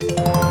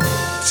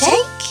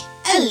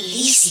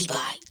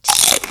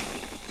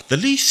The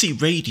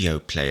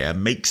LeaseyRadio player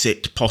makes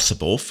it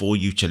possible for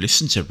you to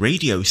listen to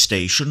radio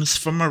stations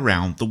from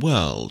around the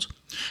world,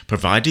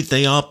 provided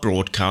they are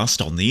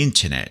broadcast on the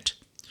internet.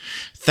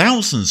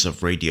 Thousands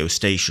of radio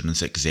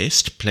stations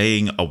exist,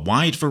 playing a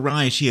wide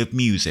variety of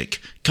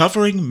music,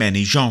 covering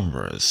many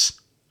genres.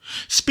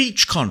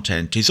 Speech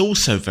content is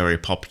also very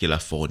popular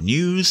for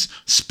news,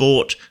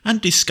 sport, and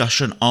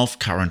discussion of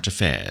current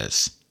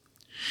affairs.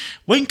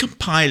 When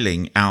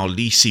compiling our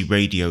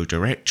LeaseyRadio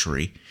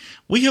directory,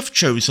 we have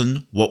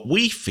chosen what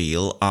we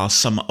feel are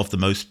some of the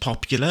most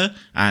popular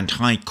and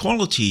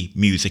high-quality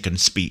music and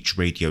speech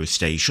radio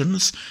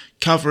stations,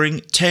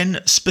 covering 10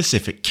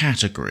 specific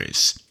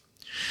categories.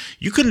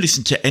 You can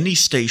listen to any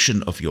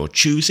station of your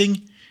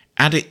choosing,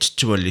 add it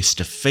to a list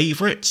of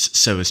favourites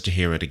so as to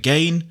hear it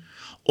again,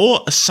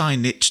 or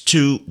assign it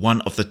to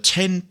one of the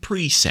 10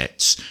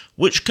 presets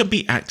which can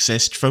be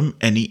accessed from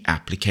any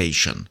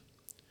application.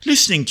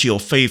 Listening to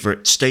your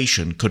favourite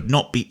station could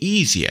not be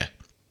easier.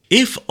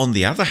 If, on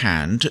the other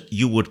hand,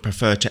 you would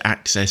prefer to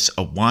access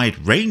a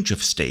wide range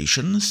of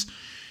stations,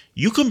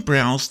 you can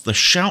browse the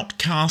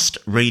Shoutcast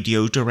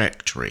radio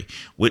directory,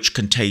 which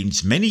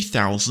contains many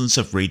thousands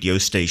of radio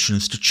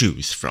stations to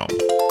choose from.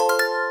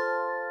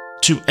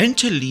 To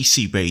enter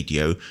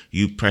LeaseyRadio,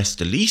 you press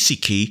the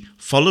Leasey key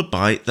followed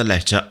by the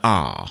letter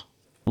R.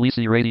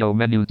 LeaseyRadio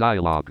menu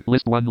dialog.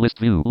 List 1, list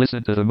view.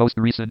 Listen to the most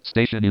recent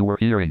station you were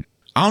hearing.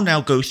 I'll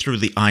now go through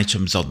the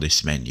items on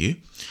this menu.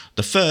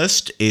 The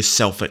first is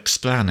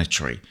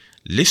self-explanatory.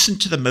 Listen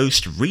to the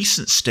most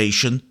recent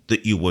station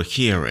that you were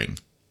hearing.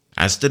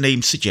 As the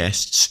name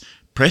suggests,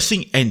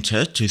 pressing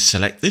enter to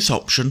select this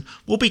option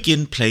will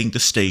begin playing the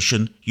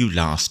station you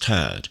last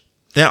heard.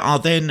 There are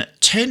then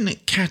 10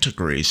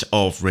 categories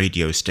of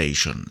radio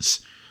stations.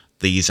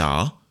 These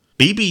are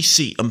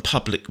BBC and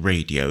Public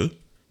Radio,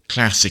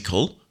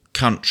 Classical,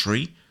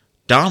 Country,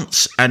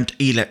 Dance and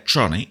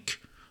Electronic,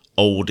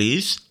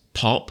 Oldies,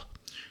 Pop,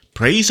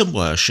 Praise and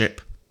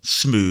Worship,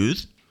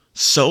 Smooth,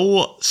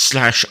 Soul/R&B,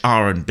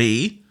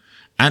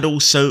 and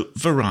also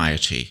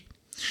Variety.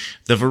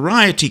 The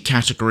Variety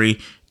category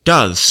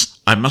does,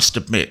 I must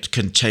admit,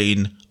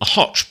 contain a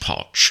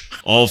hodgepodge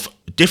of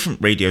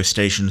different radio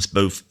stations,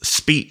 both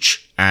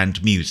speech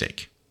and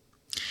music.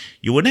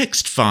 You will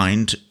next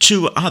find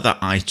 2 other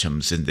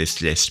items in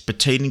this list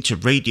pertaining to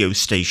radio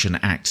station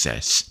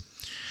access.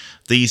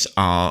 These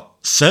are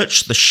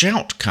search the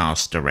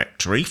Shoutcast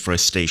directory for a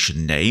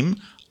station name,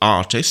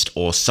 artist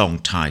or song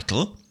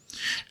title,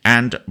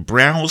 and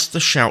browse the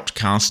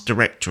Shoutcast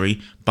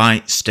directory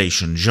by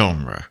station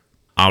genre.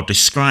 I'll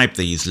describe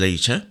these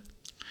later.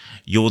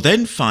 You'll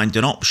then find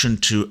an option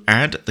to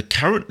add the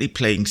currently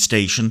playing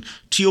station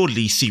to your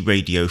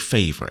LeaseyRadio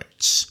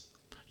favourites.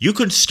 You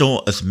can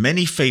store as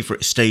many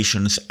favourite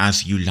stations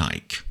as you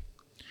like.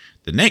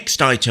 The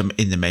next item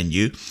in the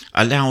menu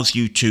allows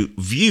you to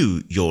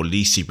view your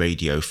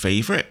LeaseyRadio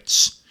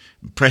favourites.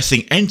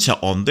 Pressing enter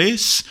on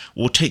this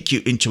will take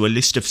you into a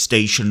list of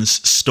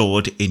stations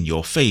stored in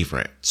your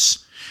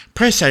favourites.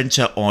 Press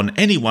enter on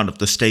any one of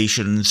the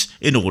stations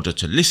in order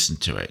to listen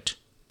to it.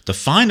 The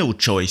final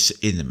choice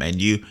in the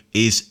menu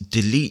is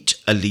delete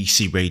a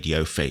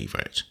LeaseyRadio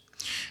favourite.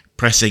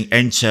 Pressing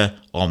enter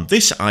on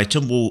this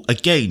item will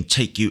again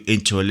take you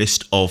into a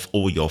list of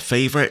all your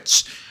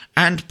favourites,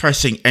 and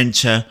pressing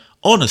enter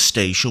on a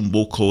station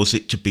will cause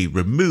it to be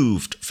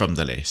removed from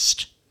the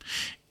list.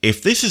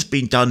 If this has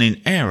been done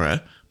in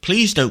error,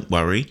 please don't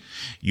worry.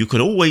 You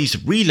can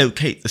always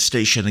relocate the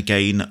station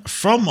again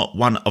from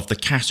one of the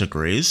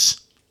categories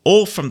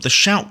or from the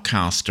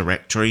Shoutcast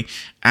directory,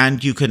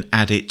 and you can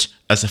add it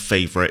as a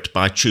favourite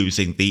by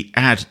choosing the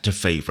Add to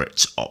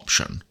Favourites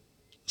option.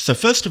 So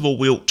first of all,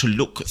 we ought to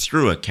look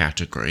through a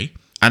category,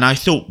 and I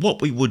thought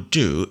what we would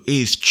do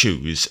is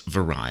choose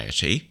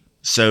Variety.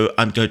 So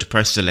I'm going to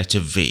press the letter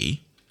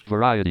V.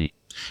 Variety.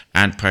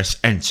 And press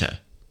enter.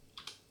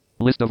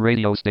 List of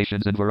radio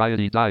stations and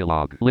Variety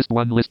dialog. List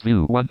 1, list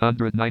view,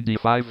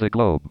 195 The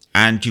Globe.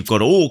 And you've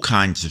got all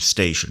kinds of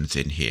stations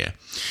in here.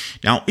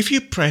 Now, if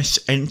you press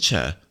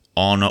enter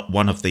on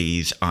one of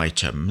these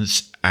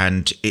items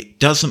and it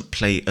doesn't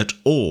play at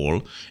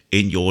all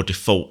in your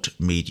default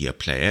media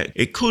player,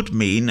 it could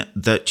mean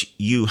that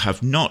you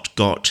have not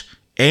got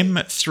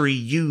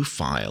M3U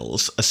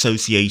files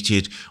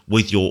associated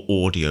with your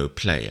audio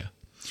player.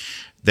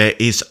 There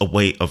is a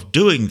way of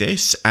doing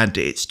this, and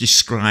it's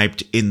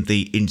described in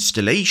the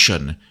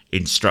installation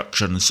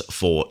instructions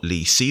for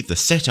Leasey, the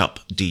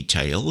setup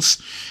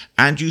details,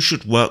 and you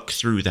should work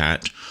through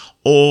that,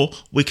 or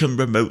we can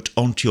remote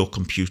onto your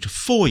computer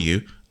for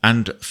you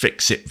and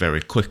fix it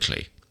very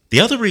quickly. The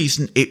other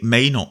reason it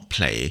may not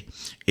play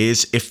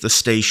is if the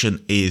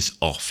station is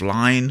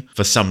offline.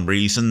 For some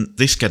reason,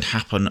 this can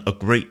happen a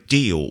great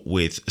deal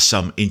with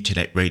some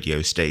internet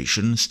radio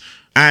stations,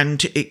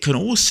 and it can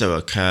also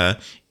occur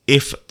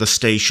if the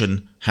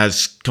station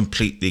has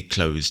completely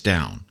closed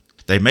down.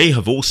 They may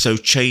have also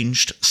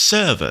changed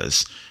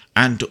servers,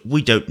 and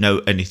we don't know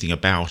anything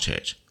about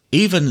it.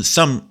 Even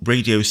some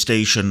radio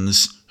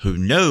stations who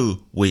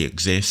know we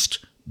exist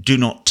do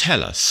not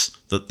tell us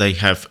that they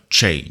have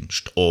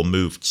changed or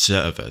moved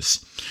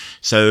servers.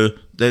 So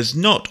there's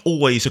not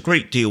always a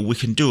great deal we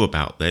can do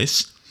about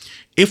this.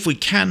 If we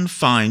can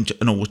find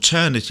an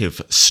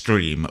alternative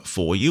stream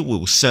for you,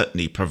 we'll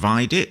certainly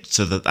provide it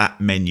so that that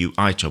menu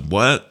item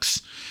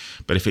works.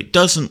 But if it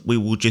doesn't, we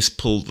will just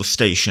pull the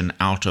station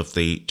out of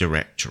the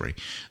directory.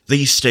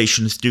 These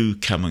stations do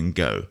come and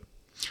go,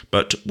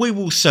 but we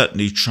will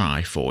certainly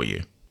try for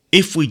you.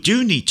 If we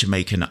do need to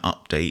make an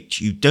update,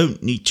 you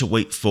don't need to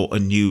wait for a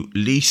new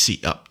Leasey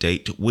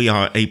update. We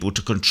are able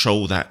to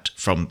control that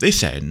from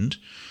this end,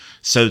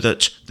 so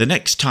that the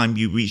next time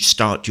you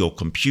restart your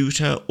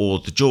computer or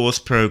the JAWS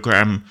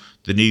program,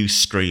 the new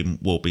stream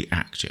will be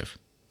active.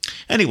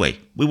 Anyway,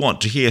 we want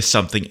to hear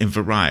something in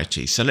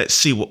variety, so let's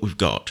see what we've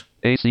got.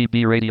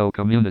 ACB Radio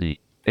Community,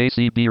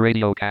 ACB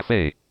Radio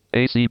Cafe,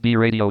 ACB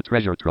Radio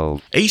Treasure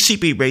Trove.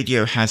 ACB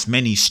Radio has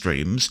many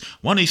streams.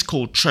 One is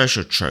called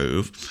Treasure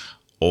Trove,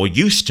 or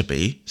used to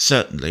be,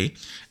 certainly,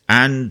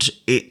 and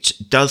it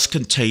does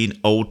contain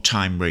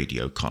old-time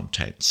radio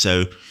content.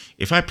 So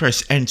if I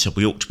press enter,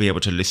 we ought to be able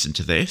to listen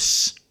to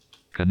this.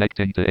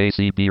 Connecting to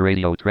ACB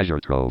Radio Treasure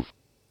Trove.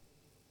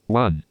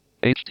 1.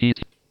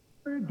 HTTP.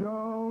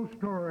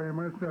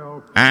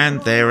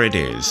 And there it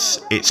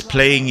is. It's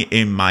playing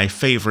in my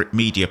favourite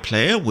media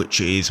player, which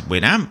is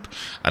Winamp,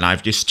 and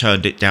I've just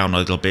turned it down a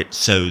little bit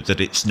so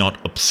that it's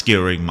not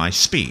obscuring my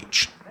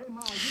speech.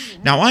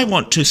 Now I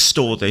want to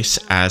store this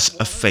as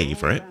a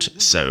favourite,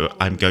 so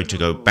I'm going to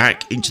go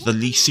back into the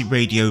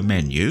LeaseyRadio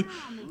menu.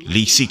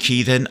 Leasey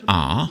key then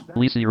R.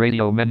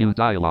 LeaseyRadio menu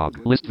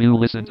dialog. List view,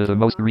 listen to the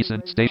most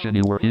recent station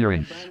you were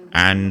hearing.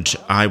 And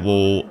I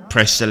will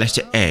press the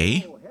letter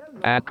A.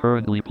 Add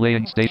currently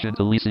playing station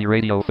to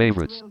LeaseyRadio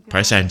favorites.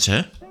 Press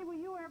enter.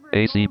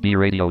 ACB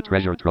Radio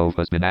Treasure Trove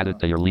has been added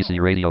to your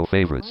LeaseyRadio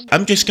favorites.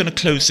 I'm just going to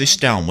close this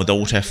down with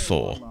Alt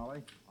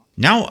F4.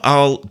 Now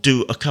I'll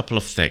do a couple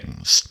of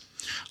things.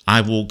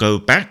 I will go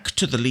back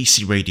to the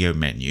LeaseyRadio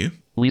menu.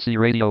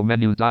 LeaseyRadio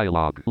menu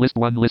dialog. List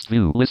 1, list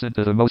view. Listen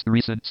to the most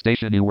recent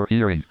station you were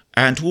hearing.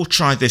 And we'll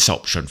try this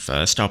option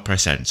first. I'll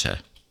press enter.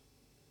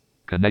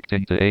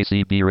 Connecting to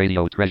ACB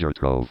Radio Treasure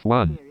Trove.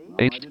 1.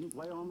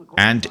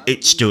 And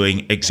it's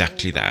doing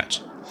exactly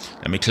that.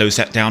 Let me close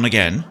that down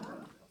again.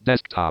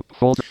 Desktop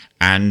folder.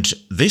 And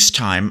this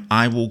time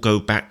I will go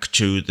back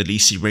to the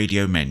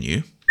LeaseyRadio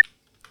menu.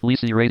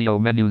 LeaseyRadio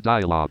menu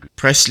dialog.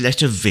 Press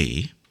letter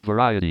V.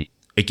 Variety.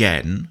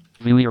 Again.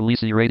 View your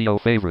LeaseyRadio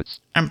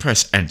favorites. And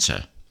press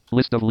enter.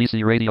 List of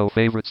LeaseyRadio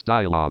favorites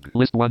dialog.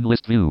 List 1,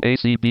 list view.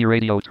 ACB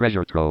Radio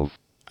Treasure Trove.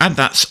 And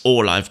that's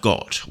all I've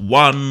got.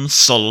 One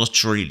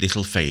solitary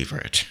little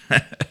favourite.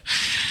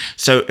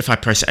 So if I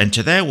press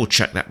enter there, we'll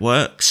check that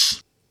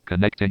works.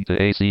 Connecting to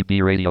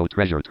ACB Radio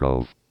Treasure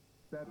Trove.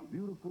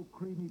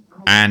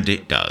 And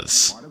it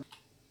does.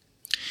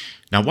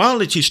 Now,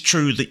 while it is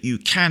true that you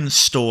can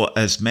store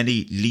as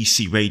many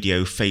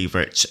LeaseyRadio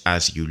favourites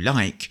as you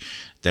like,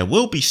 there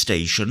will be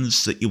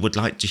stations that you would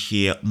like to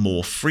hear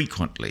more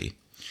frequently.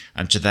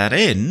 And to that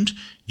end,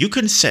 you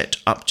can set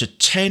up to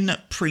 10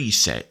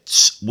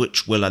 presets,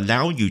 which will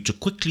allow you to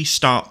quickly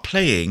start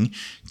playing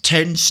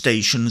 10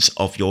 stations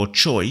of your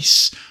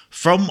choice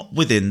from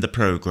within the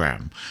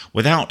program,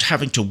 without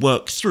having to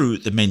work through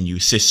the menu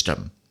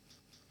system.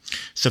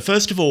 So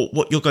first of all,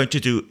 what you're going to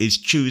do is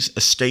choose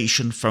a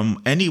station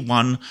from any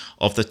one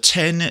of the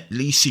 10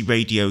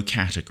 LeaseyRadio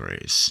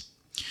categories.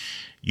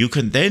 You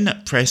can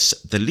then press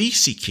the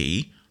Leasey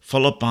key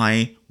followed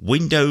by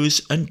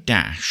Windows and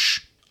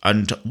Dash.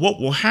 And what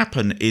will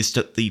happen is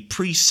that the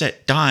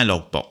preset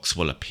dialog box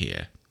will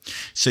appear.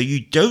 So you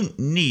don't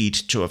need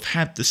to have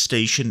had the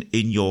station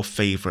in your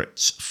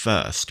favorites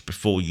first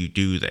before you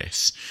do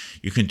this.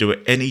 You can do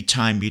it any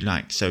time you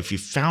like. So if you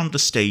found a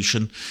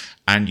station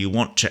and you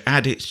want to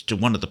add it to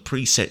one of the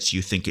presets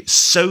you think it's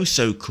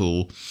so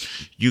cool,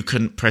 you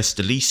can press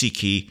the Leasey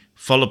key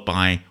followed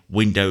by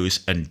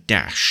Windows and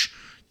Dash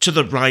to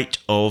the right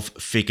of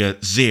figure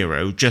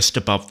 0, just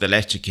above the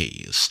letter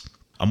keys.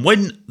 And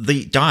when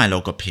the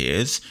dialog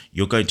appears,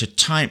 you're going to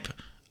type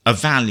a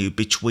value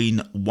between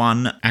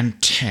 1 and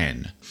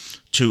 10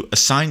 to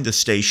assign the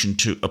station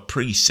to a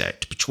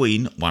preset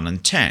between 1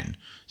 and 10.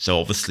 So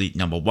obviously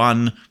number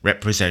 1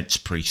 represents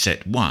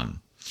preset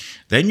 1.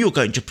 Then you're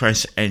going to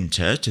press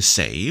enter to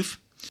save.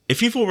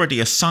 If you've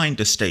already assigned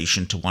a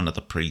station to one of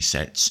the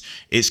presets,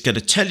 it's going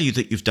to tell you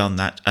that you've done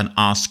that and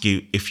ask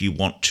you if you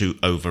want to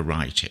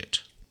overwrite it.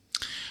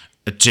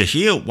 To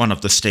hear one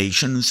of the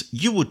stations,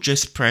 you would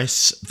just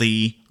press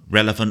the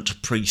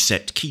relevant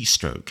preset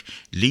keystroke,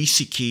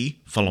 Leasey key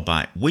followed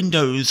by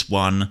Windows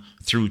 1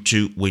 through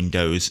to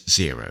Windows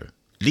 0.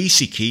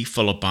 Leasey key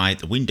followed by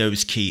the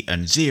Windows key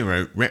and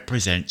 0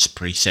 represents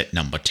preset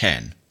number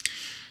 10.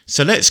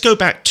 So let's go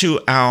back to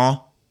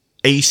our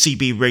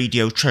ACB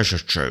Radio Treasure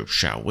Trove,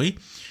 shall we?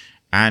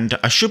 And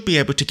I should be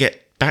able to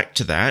get back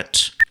to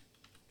that.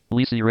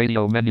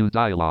 LeaseyRadio menu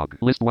dialog.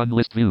 List 1,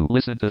 list view.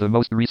 Listen to the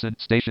most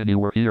recent station you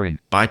were hearing.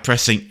 By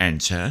pressing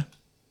enter.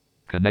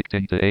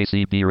 Connecting to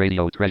ACB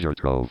Radio Treasure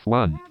Trove.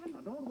 1.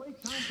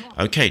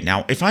 Okay,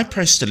 now if I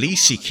press the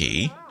Leasey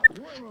key.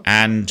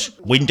 and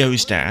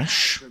Windows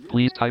Dash.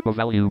 Please type a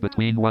value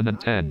between 1 and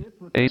 10.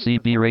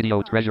 ACB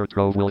Radio Treasure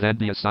Trove will then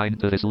be assigned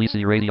to this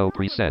LeaseyRadio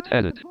preset.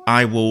 Edit.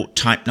 I will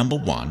type number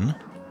 1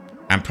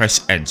 and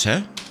press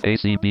enter.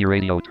 ACB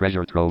Radio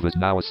Treasure Trove is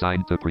now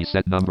assigned to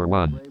preset number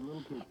 1.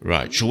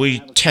 Right, shall we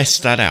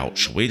test that out,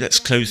 shall we? Let's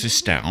close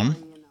this down.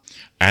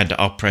 And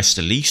I'll press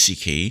the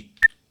Leasey key,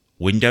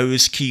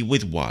 Windows key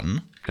with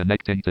 1.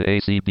 Connecting to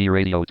ACB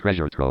Radio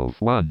Treasure Trove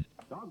 1.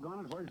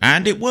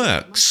 And it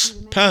works.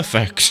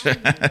 Perfect.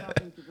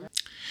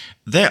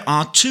 There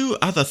are 2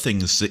 other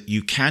things that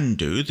you can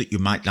do that you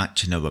might like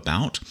to know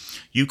about.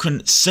 You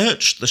can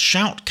search the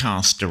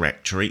Shoutcast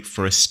directory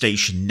for a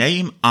station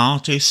name,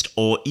 artist,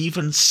 or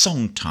even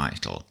song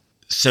title.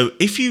 So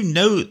if you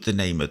know the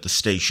name of the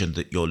station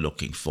that you're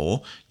looking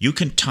for, you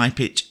can type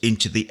it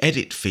into the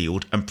edit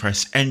field and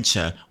press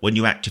enter when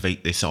you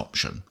activate this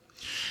option.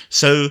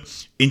 So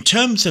in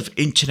terms of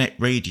internet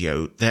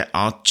radio, there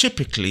are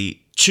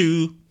typically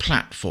 2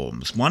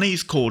 platforms. One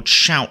is called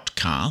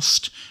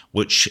Shoutcast,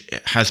 which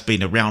has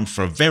been around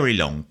for a very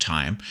long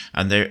time,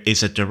 and there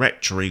is a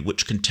directory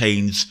which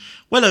contains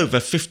well over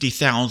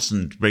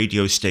 50,000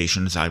 radio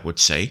stations, I would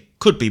say,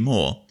 could be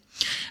more.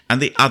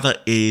 And the other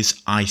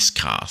is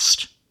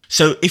Icecast.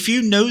 So if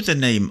you know the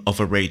name of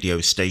a radio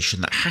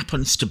station that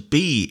happens to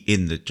be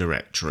in the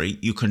directory,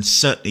 you can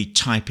certainly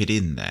type it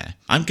in there.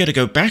 I'm going to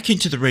go back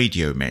into the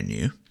radio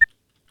menu.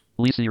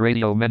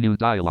 LeaseyRadio menu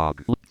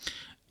dialog.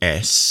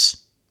 S.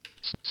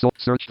 So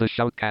search the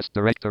Shoutcast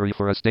directory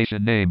for a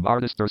station name,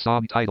 artist, or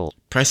song title.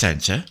 Press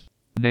enter.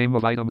 Name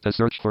of item to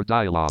search for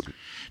dialog.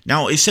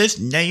 Now it says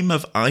name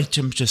of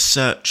item to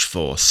search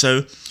for.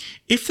 So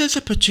if there's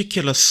a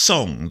particular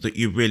song that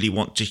you really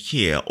want to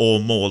hear, or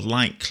more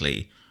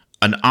likely,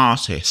 an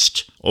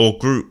artist or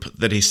group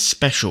that is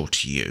special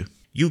to you,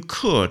 you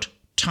could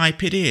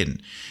type it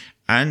in.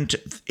 And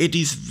it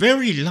is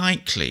very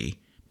likely,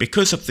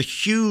 because of the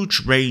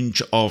huge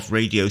range of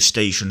radio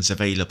stations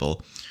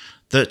available,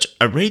 that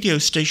a radio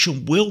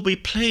station will be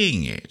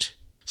playing it.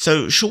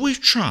 So shall we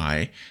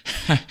try?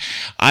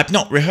 I've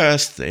not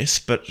rehearsed this,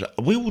 but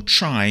we will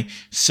try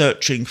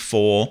searching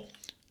for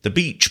the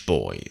Beach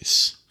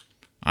Boys.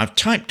 I've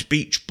typed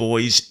Beach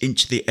Boys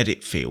into the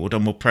edit field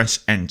and we'll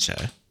press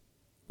enter.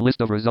 List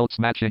of results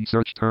matching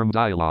search term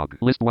dialog.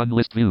 List 1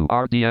 list view.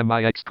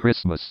 RDMIX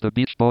Christmas. The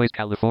Beach Boys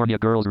California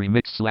Girls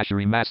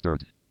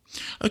remix/remastered.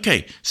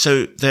 Okay,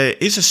 so there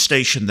is a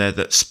station there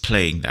that's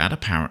playing that,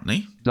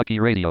 apparently. Ducky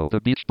Radio.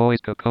 The Beach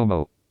Boys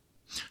Kokomo.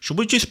 Shall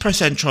we just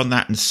press enter on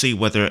that and see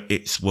whether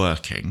it's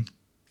working?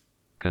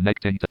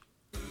 Connecting to...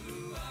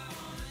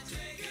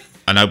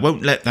 And I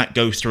won't let that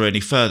go through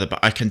any further, but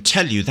I can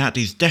tell you that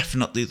is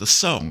definitely the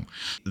song.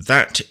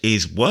 That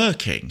is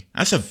working.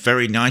 That's a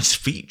very nice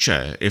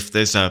feature. If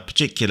there's a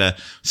particular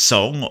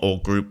song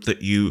or group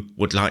that you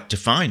would like to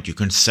find, you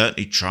can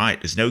certainly try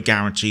it. There's no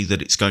guarantee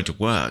that it's going to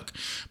work,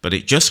 but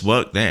it just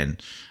worked then.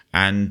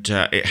 And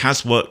it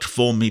has worked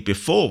for me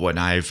before when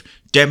I've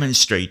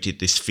demonstrated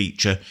this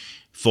feature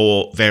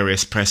for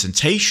various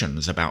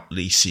presentations about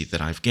Leasey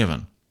that I've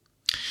given.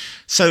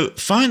 So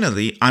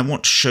finally, I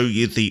want to show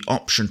you the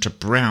option to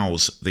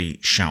browse the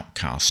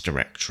Shoutcast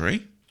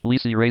directory.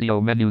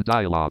 LeaseyRadio menu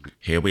dialog.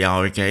 Here we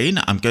are again.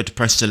 I'm going to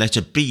press the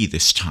letter B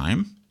this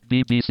time.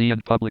 BBC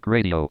and Public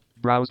Radio.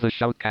 Browse the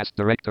Shoutcast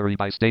directory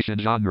by station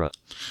genre.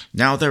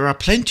 Now there are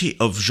plenty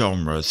of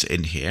genres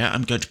in here.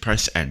 I'm going to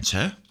press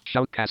enter.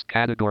 Shoutcast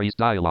categories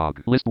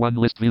dialog. List 1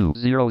 list view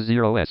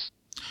 00S.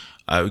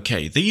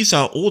 Okay, these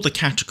are all the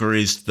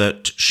categories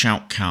that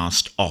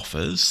Shoutcast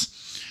offers.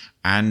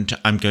 And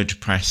I'm going to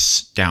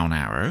press down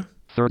arrow.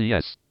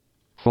 30S,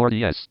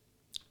 40S,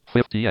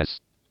 50S,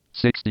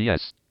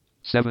 60S,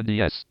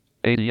 70S,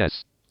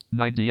 80S,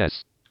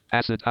 90S,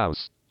 Acid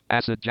House,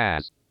 Acid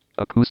Jazz,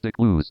 Acoustic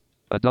Blues,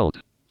 Adult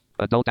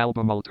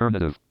Album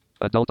Alternative,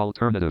 Adult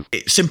Alternative.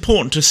 It's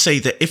important to say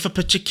that if a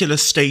particular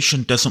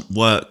station doesn't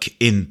work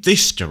in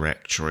this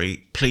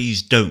directory,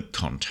 please don't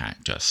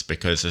contact us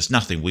because there's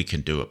nothing we can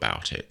do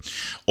about it.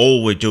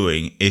 All we're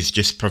doing is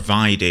just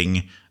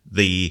providing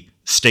the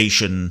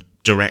station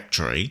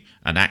directory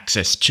and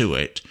access to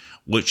it,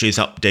 which is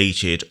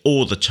updated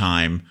all the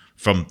time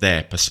from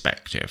their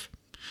perspective.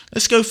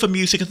 Let's go for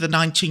music of the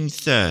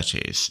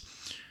 1930s.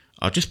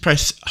 I'll just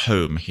press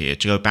home here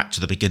to go back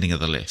to the beginning of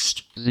the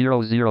list.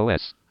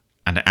 00S.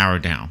 And arrow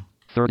down.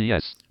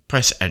 30S.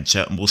 Press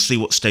enter and we'll see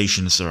what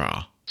stations there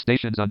are.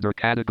 Stations under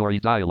category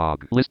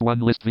dialog. List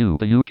 1 list view.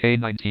 The UK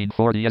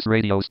 1940s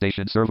radio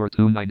station. Server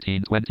 2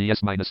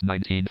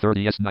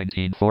 1920s-1930s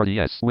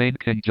 1940s. Wayne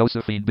King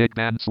Josephine Big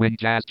Band Swing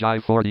Jazz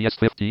Jive 40s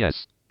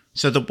 50s.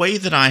 So the way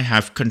that I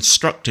have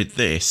constructed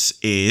this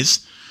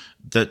is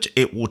that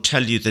it will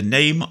tell you the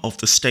name of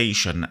the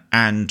station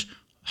and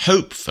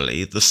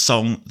hopefully the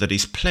song that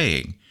is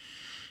playing.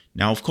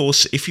 Now, of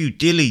course, if you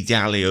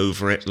dilly-dally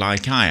over it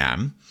like I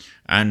am,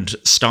 and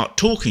start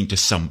talking to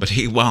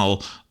somebody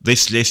while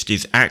this list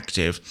is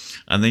active,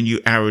 and then you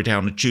arrow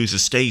down and choose a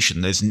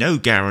station, there's no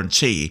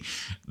guarantee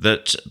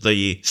that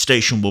the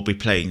station will be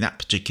playing that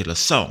particular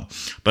song.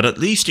 But at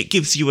least it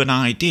gives you an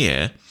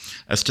idea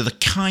as to the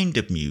kind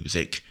of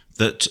music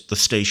that the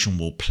station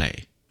will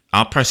play.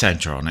 I'll press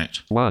enter on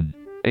it. 1.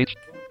 H.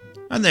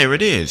 And there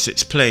it is.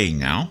 It's playing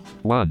now.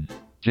 1.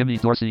 Jimmy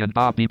Dorsey and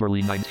Bob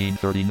Eberly,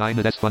 1939.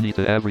 That's funny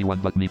to everyone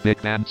but me.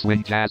 Big band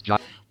swing jazz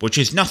job. Which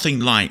is nothing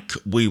like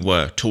we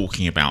were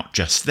talking about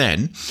just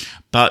then,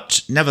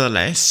 but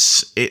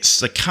nevertheless, it's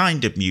the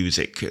kind of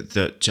music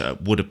that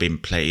would have been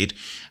played,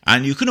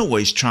 and you can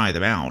always try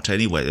them out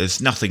anyway.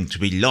 There's nothing to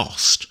be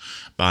lost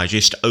by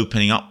just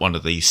opening up one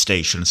of these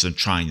stations and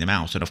trying them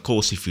out. And of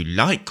course, if you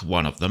like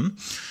one of them,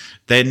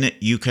 then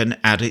you can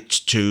add it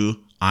to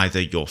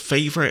either your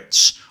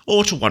favourites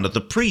or to one of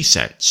the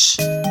presets.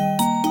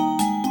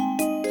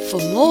 For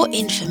more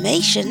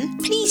information,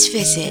 please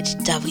visit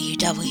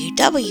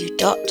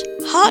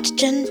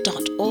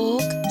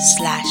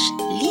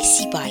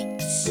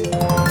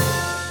www.heartgen.org/LeaseyBites.